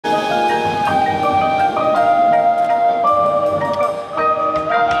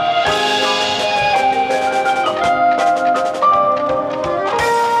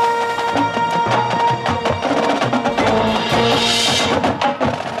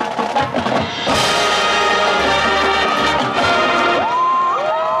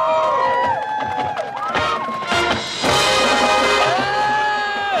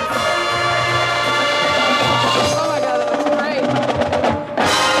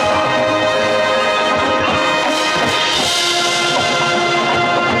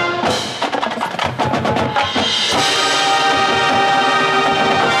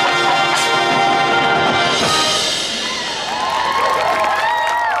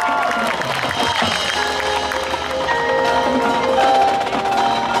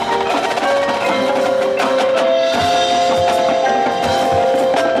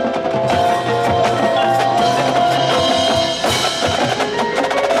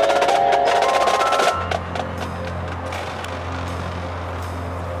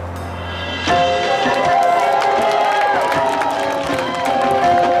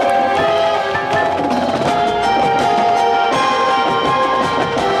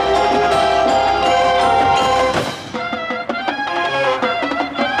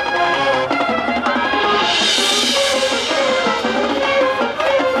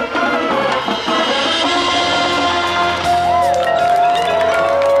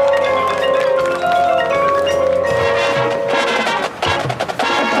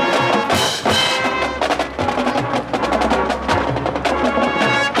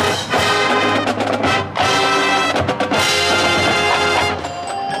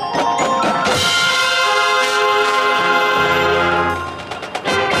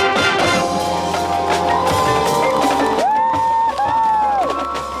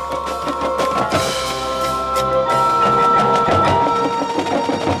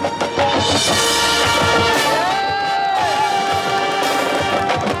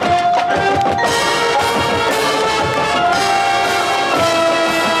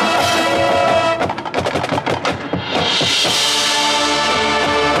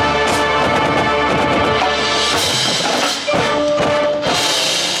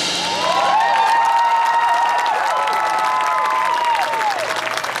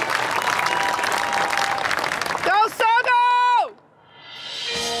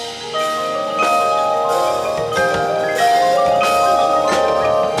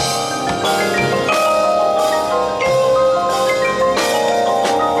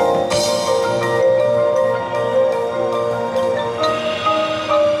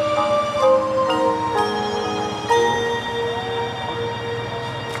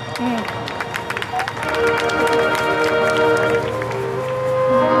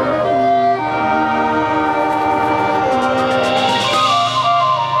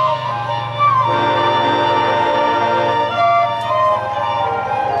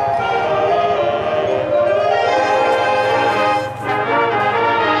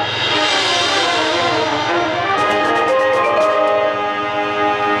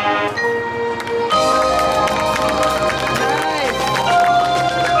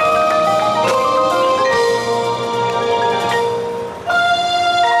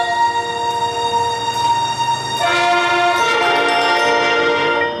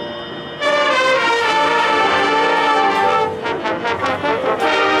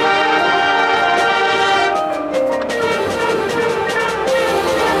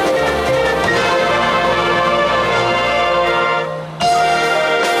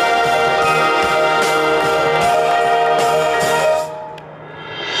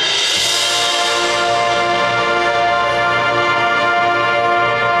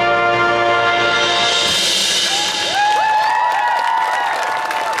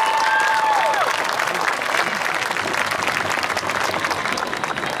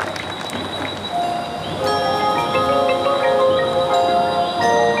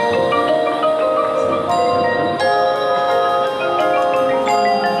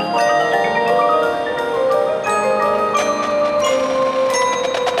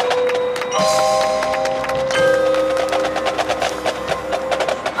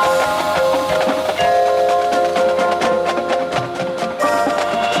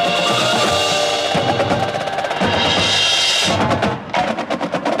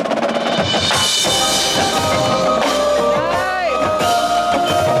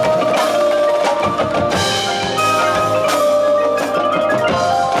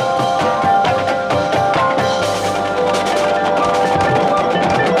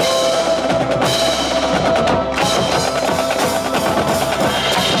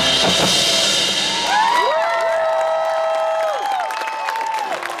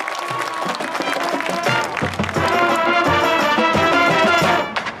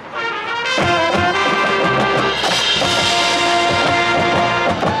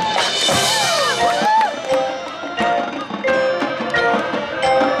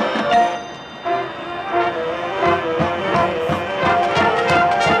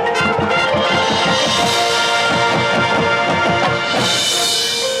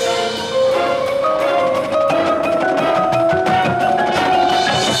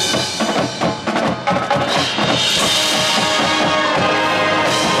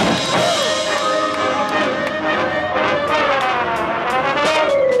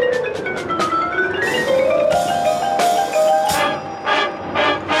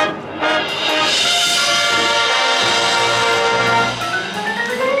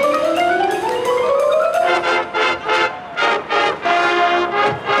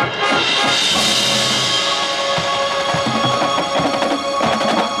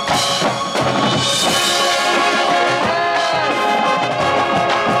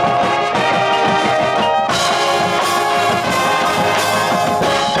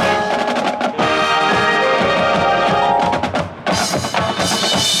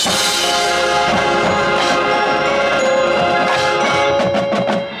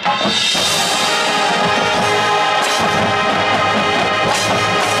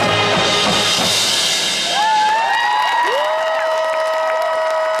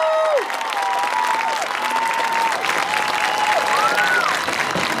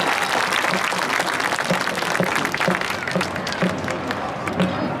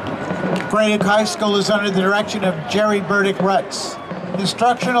Bright Oak High School is under the direction of Jerry Burdick Rutz.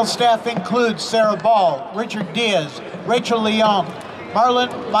 Instructional staff includes Sarah Ball, Richard Diaz, Rachel Leong, Marlon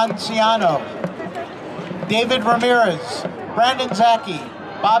Manciano, David Ramirez, Brandon Zaki,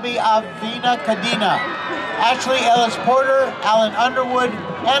 Bobby Avina Cadena, Ashley Ellis Porter, Alan Underwood,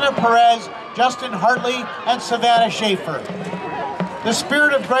 Anna Perez, Justin Hartley, and Savannah Schaefer. The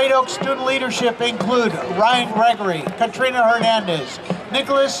Spirit of Bright Oak student leadership include Ryan Gregory, Katrina Hernandez,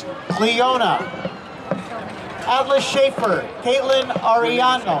 Nicholas Cleona, Atlas Schaefer, Caitlin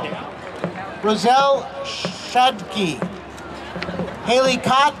Ariano, Roselle Shadke, Haley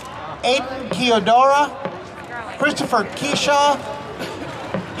Cott, Aiden Kiodora, Christopher Keishaw,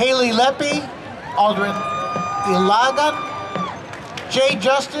 Haley Leppi, Aldrin Ilagan, Jay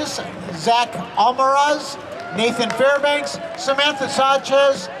Justice, Zach Almaraz, Nathan Fairbanks, Samantha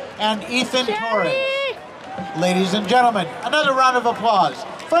Sanchez, and Ethan Torres. Ladies and gentlemen, another round of applause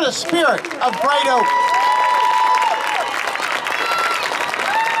for the Spirit of Bright Oak.